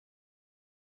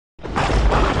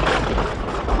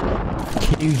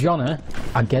Huge honour.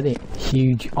 I get it.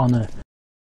 Huge honour.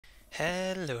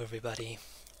 Hello everybody,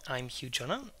 I'm Huge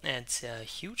Honor, and it's a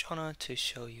huge honor to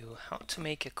show you how to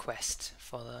make a quest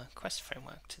for the quest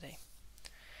framework today.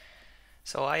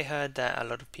 So I heard that a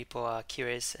lot of people are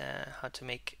curious how to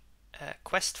make a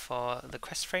quest for the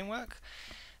quest framework,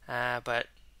 but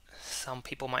some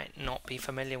people might not be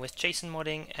familiar with JSON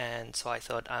modding, and so I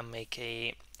thought I'd make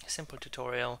a simple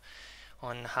tutorial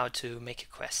on how to make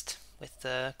a quest with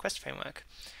the quest framework.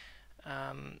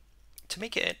 To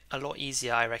make it a lot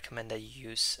easier, I recommend that you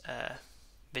use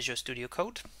Visual Studio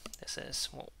Code. This is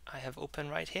what I have open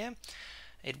right here.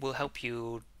 It will help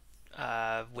you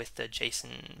with the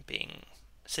JSON being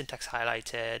syntax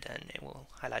highlighted, and it will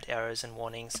highlight errors and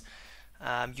warnings.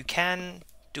 You can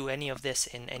do any of this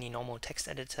in any normal text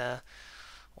editor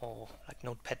or like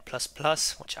Notepad++,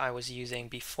 which I was using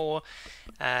before.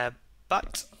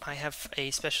 But I have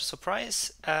a special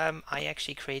surprise. I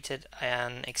actually created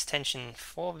an extension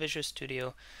for Visual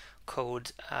Studio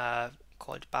Code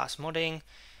called Bass Modding.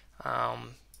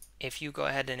 If you go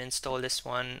ahead and install this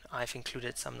one, I've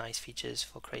included some nice features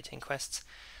for creating quests.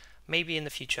 Maybe in the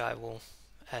future I will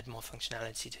add more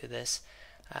functionality to this,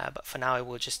 but for now I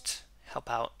will just help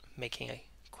out making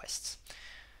quests.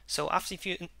 So after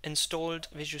you've installed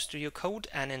Visual Studio Code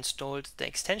and installed the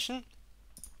extension,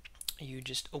 you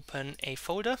just open a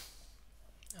folder.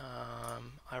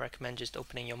 I recommend just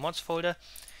opening your mods folder,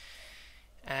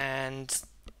 and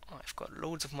I've got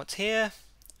loads of mods here,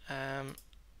 and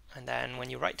then when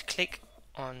you right click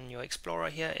on your Explorer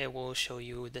here, it will show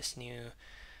you this new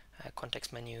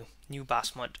context menu, new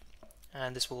Bass mod,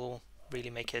 and this will really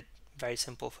make it very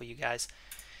simple for you guys.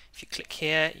 If you click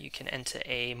here, you can enter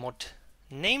a mod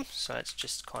name, so let's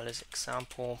just call this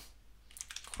example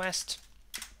quest.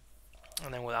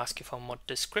 And then we'll ask you for a mod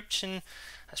description.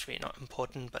 That's really not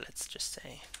important, but let's just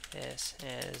say this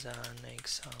is an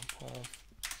example.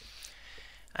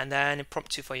 And then it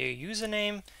prompts you for your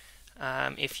username.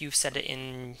 If you've set it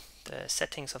in the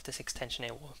settings of this extension,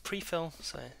 it will pre-fill.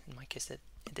 So in my case, it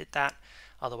did that.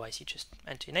 Otherwise, you just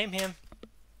enter your name here.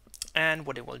 And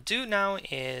what it will do now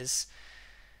is,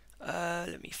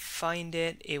 let me find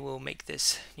it. It will make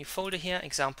this new folder here,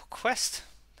 example quest.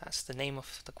 That's the name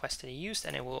of the quest that you used,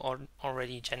 and it will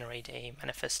already generate a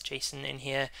manifest JSON in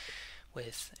here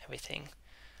with everything.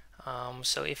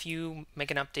 So if you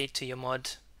make an update to your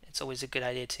mod, it's always a good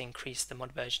idea to increase the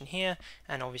mod version here,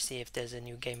 and obviously if there's a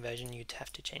new game version, you'd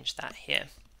have to change that here.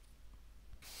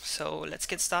 So let's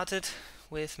get started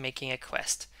with making a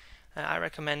quest. I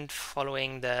recommend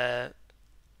following the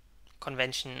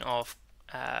convention of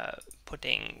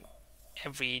putting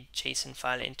every JSON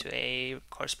file into a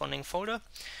corresponding folder.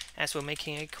 As we're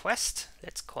making a quest,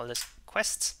 let's call this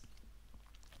quests,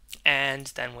 and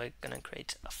then we're going to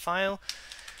create a file,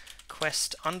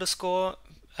 quest underscore.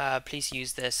 Please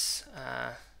use this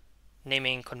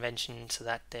naming convention so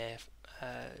that the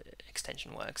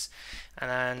extension works.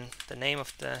 And then the name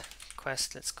of the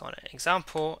quest, let's call it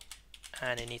example,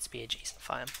 and it needs to be a JSON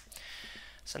file.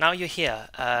 So now you're here,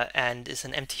 and it's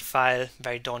an empty file,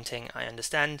 very daunting, I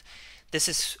understand. This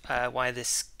is why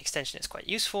this extension is quite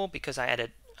useful, because I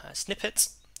added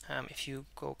snippets. If you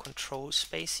go Control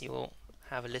Space, you will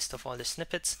have a list of all the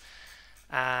snippets.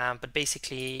 But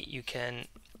basically, you can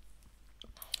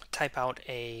type out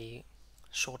a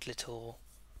short little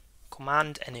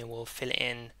command, and it will fill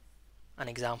in an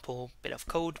example bit of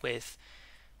code with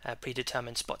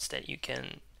predetermined spots that you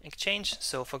can exchange.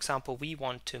 So, for example, we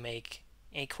want to make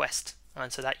a quest,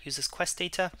 and so that uses quest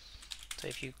data. So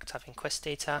if you type in quest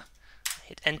data,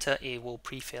 hit enter, it will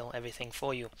pre-fill everything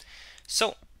for you.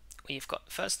 So we've got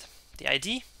first the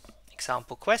ID,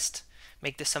 example quest.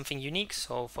 Make this something unique.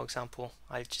 So for example,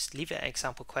 I'll just leave it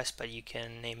example quest, but you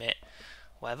can name it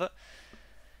whatever.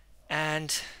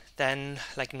 And then,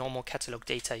 like normal catalog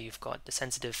data, you've got the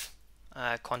sensitive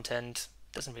content.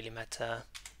 Doesn't really matter,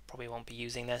 probably won't be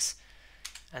using this.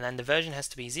 And then the version has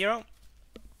to be 0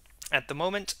 at the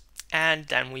moment. And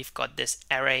then we've got this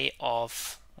array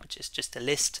of, which is just a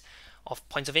list of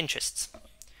points of interest.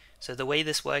 So the way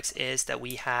this works is that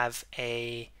we have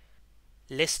a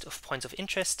list of points of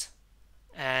interest,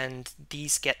 and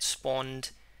these get spawned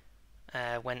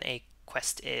when a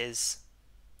quest is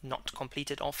not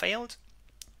completed or failed.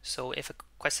 So if a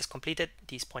quest is completed,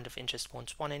 these points of interest won't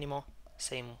spawn anymore.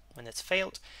 Same when it's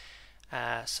failed.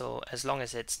 So as long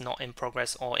as it's not in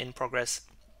progress or in progress,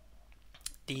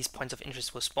 these points of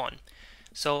interest will spawn.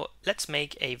 So let's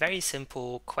make a very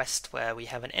simple quest where we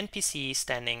have an NPC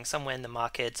standing somewhere in the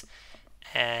market,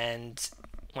 and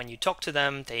when you talk to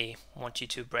them, they want you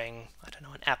to bring, I don't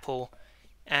know, an apple,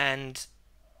 and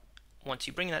once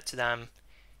you bring that to them,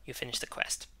 you finish the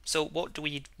quest. So what do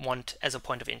we want as a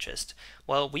point of interest?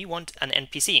 Well, we want an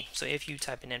NPC. So if you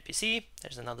type in NPC,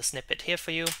 there's another snippet here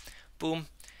for you. Boom,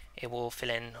 it will fill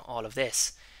in all of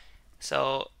this.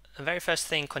 So the very first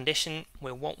thing, condition,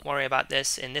 we won't worry about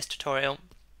this in this tutorial.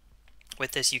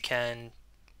 With this, you can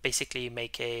basically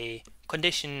make a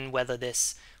condition whether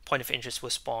this point of interest will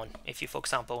spawn, if you, for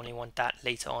example, only want that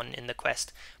later on in the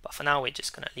quest. But for now, we're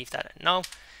just going to leave that at no.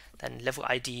 Then level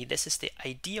ID, this is the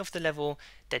ID of the level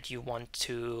that you want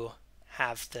to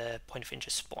have the point of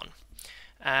interest spawn.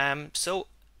 So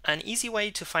an easy way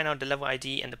to find out the level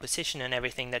ID and the position and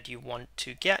everything that you want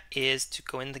to get is to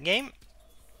go in the game.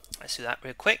 Let's do that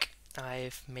real quick.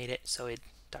 I've made it so it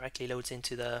directly loads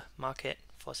into the market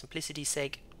for simplicity's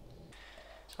sake.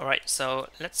 Alright, so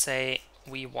let's say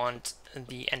we want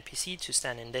the NPC to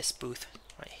stand in this booth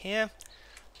right here.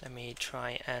 Let me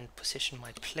try and position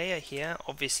my player here.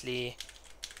 Obviously,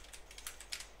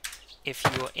 if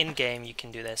you're in-game, you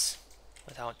can do this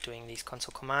without doing these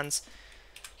console commands.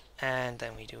 And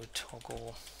then we do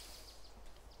toggle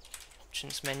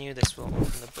options menu. This will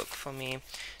open the book for me.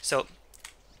 So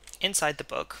inside the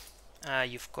book,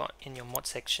 you've got in your mod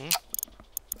section,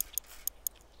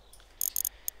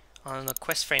 on the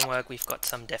quest framework, we've got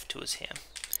some dev tools here.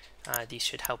 These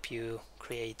should help you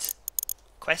create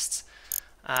quests.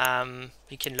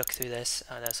 You can look through this.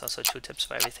 There's also tooltips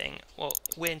for everything. What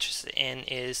we're interested in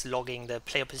is logging the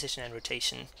player position and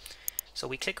rotation. So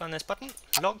we click on this button,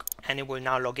 log, and it will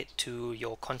now log it to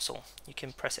your console. You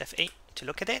can press F8 to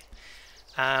look at it,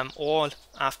 or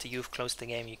after you've closed the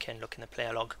game, you can look in the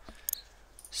player log.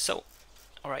 So,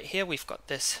 alright, here we've got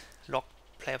this log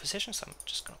player position, so I'm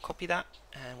just going to copy that,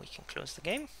 and we can close the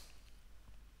game.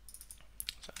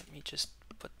 So let me just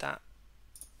put that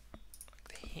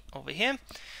over here.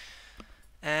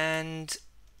 And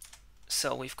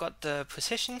so we've got the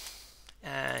position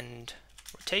and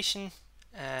rotation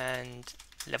and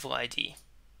level ID.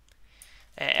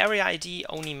 Area ID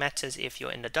only matters if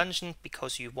you're in the dungeon,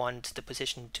 because you want the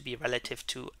position to be relative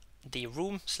to the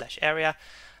room/area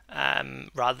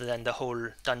rather than the whole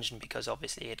dungeon, because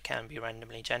obviously it can be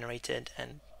randomly generated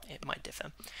and it might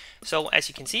differ. So as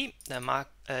you can see, the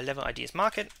level ID is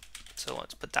market, so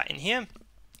let's put that in here.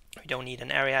 We don't need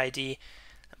an area ID.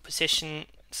 The position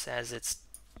says it's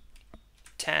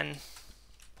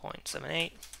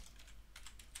 10.78.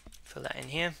 Fill that in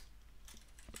here.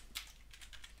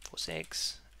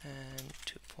 46 and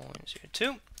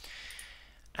 2.02.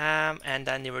 And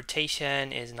then the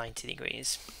rotation is 90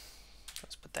 degrees.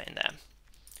 Let's put that in there.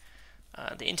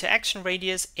 The interaction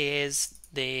radius is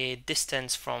the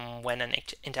distance from when an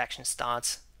interaction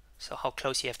starts, so how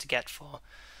close you have to get for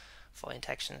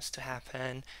interactions to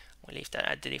happen. We'll leave that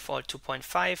at the default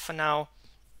 2.5 for now,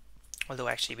 although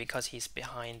actually because he's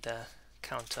behind the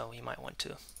counter we might want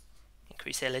to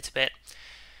increase it a little bit.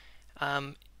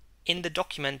 In the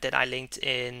document that I linked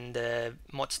in the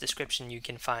mod's description, you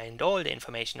can find all the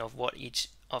information of what each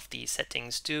of these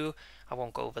settings do. I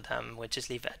won't go over them, we'll just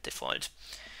leave it at default.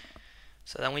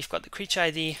 So then we've got the creature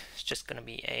ID, it's just going to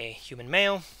be a human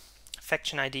male.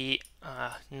 Faction ID,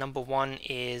 number 1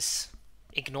 is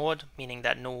ignored, meaning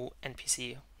that no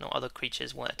NPC, no other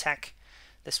creatures will attack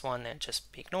this one and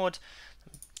just be ignored.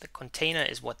 The container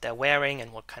is what they're wearing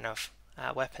and what kind of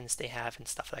weapons they have and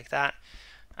stuff like that.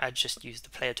 I just use the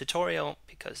player tutorial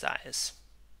because that is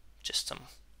just some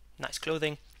nice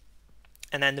clothing.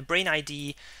 And then the brain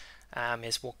ID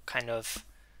is what kind of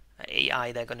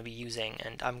AI they're going to be using,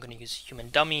 and I'm going to use human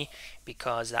dummy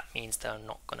because that means they're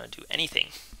not going to do anything.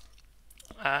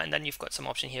 And then you've got some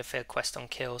option here, fail quest on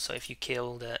kill. So if you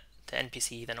kill the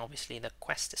NPC, then obviously the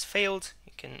quest is failed.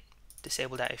 You can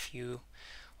disable that if you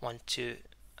want to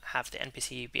have the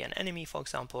NPC be an enemy, for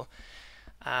example.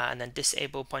 And then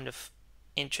disable point of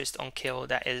interest on kill.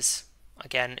 That is,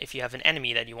 again, if you have an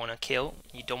enemy that you want to kill,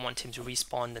 you don't want him to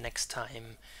respawn the next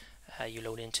time you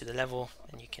load into the level,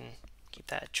 and you can keep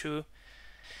that at true.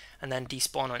 And then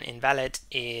despawn on invalid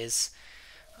is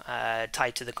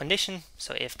tied to the condition.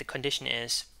 So if the condition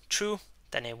is true,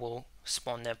 then it will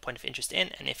spawn the point of interest in,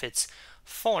 and if it's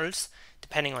false,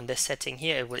 depending on this setting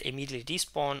here, it will immediately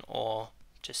despawn or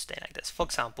just stay like this. For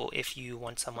example, if you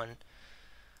want someone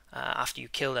after you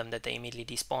kill them that they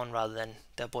immediately despawn rather than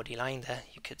their body lying there,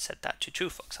 you could set that to true,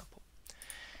 for example.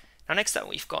 Now next up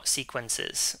we've got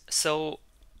sequences. So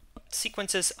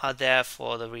sequences are there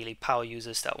for the really power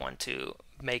users that want to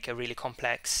make a really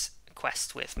complex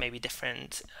quest with maybe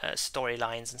different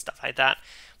storylines and stuff like that,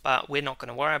 but we're not going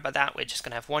to worry about that. We're just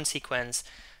going to have one sequence,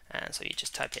 and so you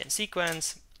just type it in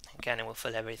sequence. Again, it will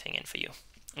fill everything in for you.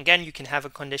 Again, you can have a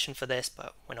condition for this,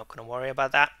 but we're not going to worry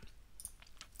about that.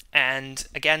 And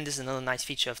again, this is another nice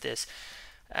feature of this.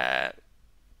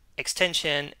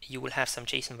 extension, you will have some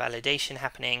JSON validation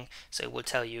happening, so it will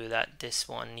tell you that this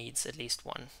one needs at least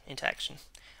one interaction.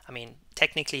 I mean,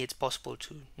 technically it's possible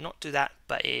to not do that,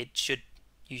 but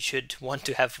you should want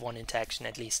to have one interaction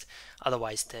at least,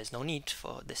 otherwise there's no need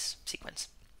for this sequence.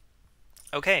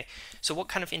 Okay, so what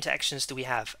kind of interactions do we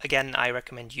have? Again, I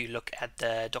recommend you look at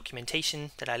the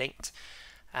documentation that I linked,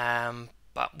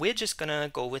 but we're just gonna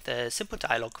go with a simple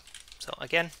dialog. So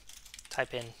again,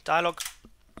 type in dialog,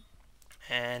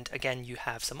 and again you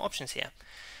have some options here.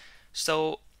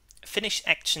 So finish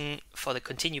action for the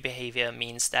continue behavior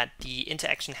means that the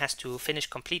interaction has to finish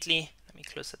completely. Let me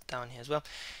close that down here as well.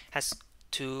 Has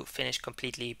to finish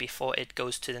completely before it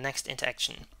goes to the next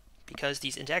interaction, because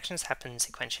these interactions happen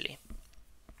sequentially.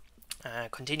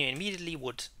 Continue immediately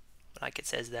would, like it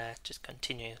says there, just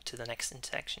continue to the next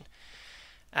interaction.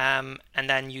 And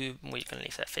then we're going to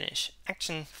leave that finish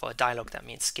action. For a dialog, that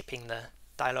means skipping the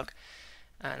dialog.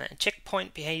 And then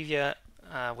checkpoint behavior,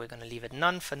 we're going to leave it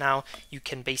none for now. You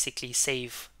can basically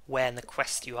save where in the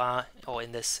quest you are, or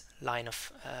in this line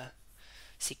of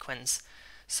sequence.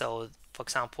 So for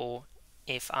example,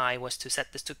 if I was to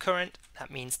set this to current, that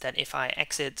means that if I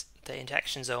exit the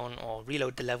interaction zone or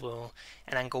reload the level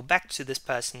and then go back to this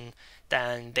person,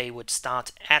 then they would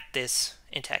start at this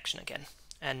interaction again.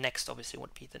 And next obviously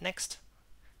would be the next,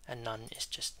 and none is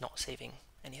just not saving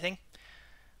anything.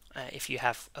 If you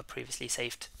have a previously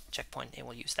saved checkpoint, it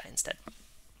will use that instead.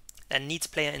 Then needs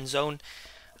player in zone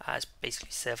is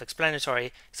basically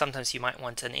self-explanatory. Sometimes you might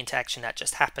want an interaction that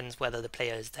just happens whether the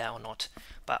player is there or not.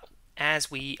 But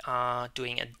as we are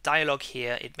doing a dialogue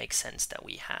here, it makes sense that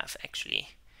we have actually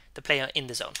the player in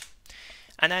the zone.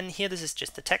 And then here this is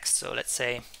just the text. So let's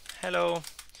say, hello,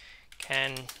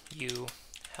 can you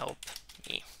help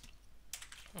me?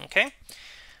 Okay.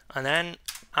 And then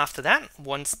after that,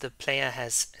 once the player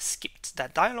has skipped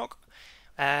that dialogue,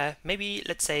 maybe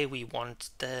let's say we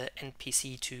want the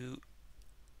NPC to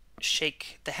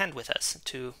shake the hand with us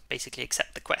to basically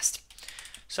accept the quest.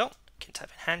 So you can type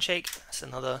in handshake. That's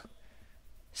another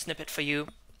snippet for you.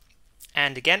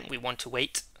 And again, we want to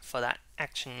wait for that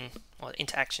action or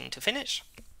interaction to finish.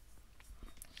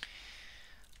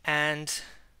 And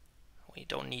we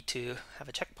don't need to have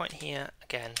a checkpoint here.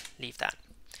 Again, leave that.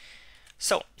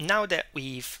 So now that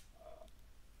we've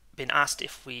been asked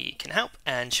if we can help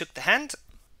and shook the hand,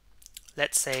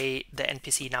 let's say the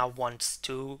NPC now wants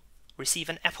to receive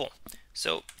an apple.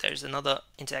 So there's another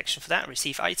interaction for that,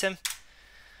 receive item.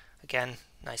 Again,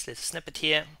 nice little snippet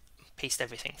here, paste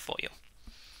everything for you.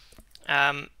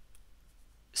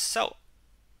 So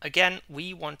again,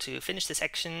 we want to finish this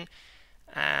action,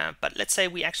 but let's say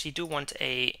we actually do want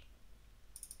a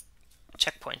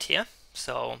checkpoint here.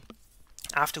 So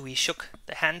after we shook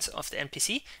the hands of the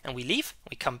NPC and we leave,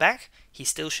 we come back, he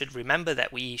still should remember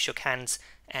that we shook hands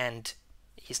and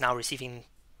he's now receiving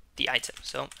the item.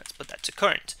 So let's put that to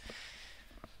current.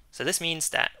 So this means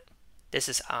that this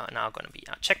is now going to be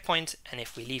our checkpoint, and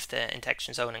if we leave the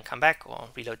interaction zone and come back or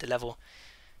reload the level,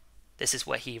 this is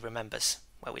where he remembers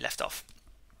where we left off.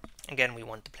 Again, we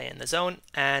want the player in the zone,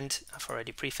 and I've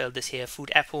already pre-filled this here. Food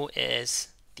apple is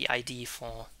the ID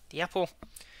for the apple.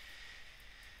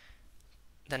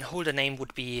 Then holder name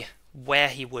would be where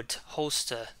he would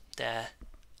holster the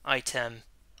item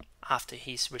after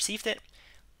he's received it,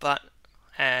 but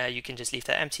you can just leave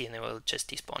that empty and it will just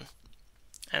despawn.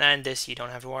 And then this, you don't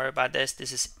have to worry about this.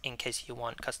 This is in case you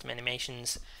want custom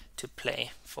animations to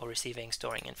play for receiving,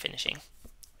 storing, and finishing.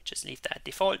 Just leave that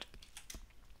default.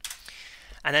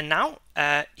 And then now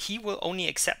he will only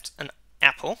accept an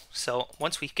apple. So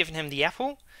once we've given him the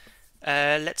apple,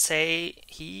 let's say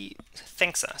he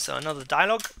thanks us. So another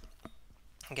dialogue.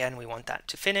 Again, we want that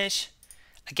to finish.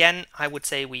 Again, I would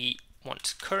say we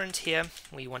want current here.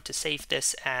 We want to save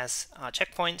this as our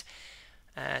checkpoint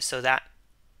so that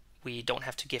we don't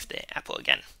have to give the apple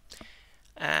again.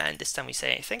 And this time we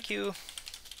say thank you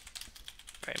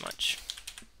very much.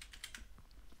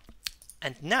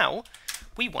 And now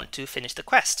we want to finish the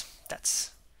quest.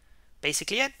 That's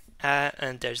basically it.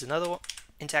 And there's another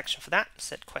interaction for that.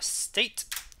 Set quest state.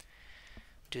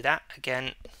 Do that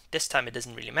again. This time it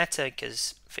doesn't really matter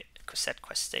because set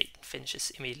quest state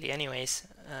finishes immediately anyways.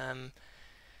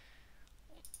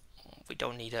 We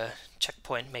don't need a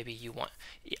checkpoint. Maybe you want...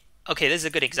 Okay, this is a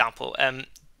good example.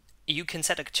 You can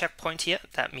set a checkpoint here.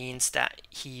 That means that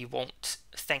he won't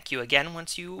thank you again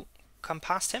once you come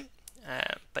past him.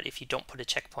 But if you don't put a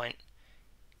checkpoint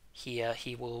here,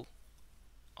 he will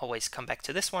always come back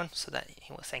to this one so that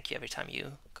he will thank you every time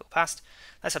you go past.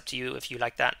 That's up to you if you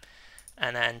like that.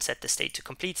 And then set the state to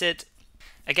completed.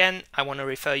 Again, I want to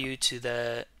refer you to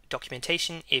the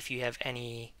documentation if you have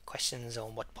any questions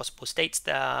on what possible states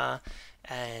there are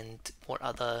and what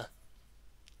other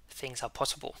things are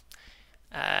possible.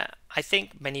 I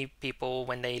think many people,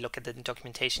 when they look at the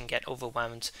documentation, get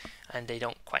overwhelmed and they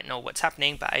don't quite know what's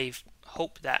happening, but I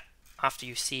hope that after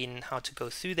you've seen how to go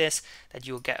through this, that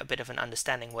you'll get a bit of an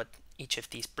understanding what each of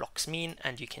these blocks mean,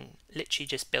 and you can literally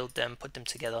just build them, put them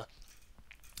together.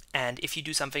 And if you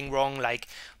do something wrong, like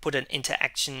put an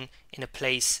interaction in a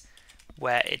place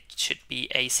where it should be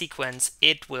a sequence,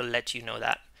 it will let you know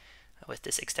that with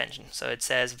this extension. So it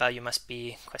says value must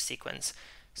be quest sequence.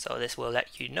 So this will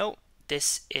let you know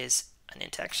this is an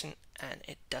interaction and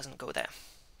it doesn't go there.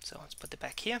 So let's put it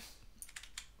back here.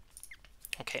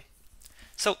 Okay,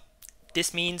 so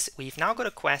this means we've now got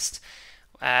a quest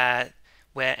where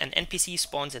an NPC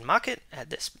spawns in market at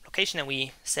this location that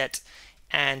we set,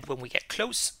 and when we get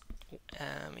close,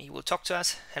 he will talk to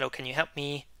us. Hello, can you help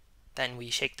me? Then we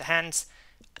shake the hands.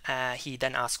 He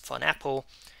then asks for an apple,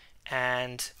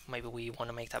 and maybe we want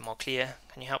to make that more clear.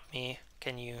 Can you help me?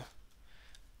 Can you?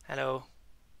 Hello,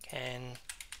 can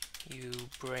you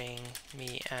bring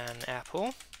me an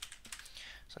apple?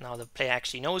 So now the player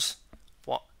actually knows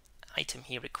what item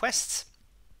he requests.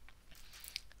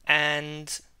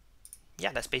 And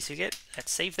yeah, that's basically it.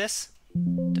 Let's save this.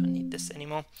 Don't need this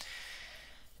anymore.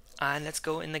 And let's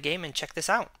go in the game and check this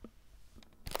out.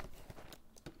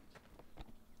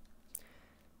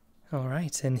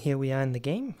 Alright, and here we are in the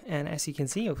game, and as you can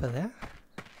see over there,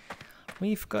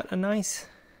 we've got a nice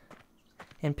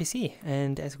NPC,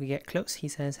 and as we get close he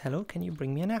says, hello, can you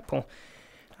bring me an apple?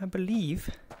 I believe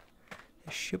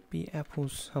there should be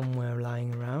apples somewhere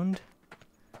lying around,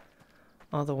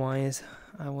 otherwise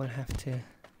I will have to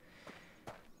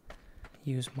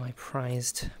use my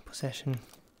prized possession.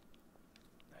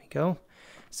 There we go.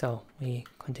 So we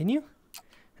continue,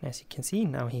 and as you can see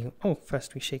now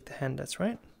first we shake the hand, that's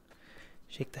right.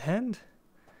 Shake the hand,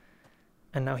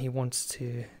 and now he wants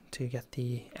to get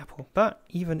the apple. But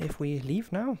even if we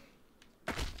leave now,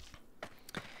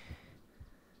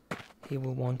 he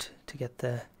will want to get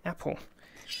the apple.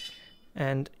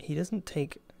 And he doesn't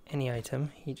take any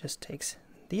item, he just takes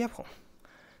the apple.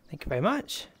 Thank you very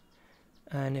much.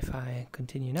 And if I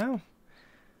continue now,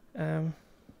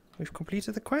 we've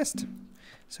completed the quest.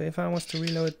 So if I was to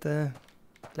reload the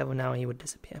level now, he would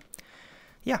disappear.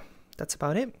 Yeah, that's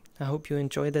about it. I hope you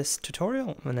enjoyed this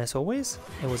tutorial, and as always,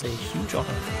 it was a huge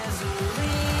honor.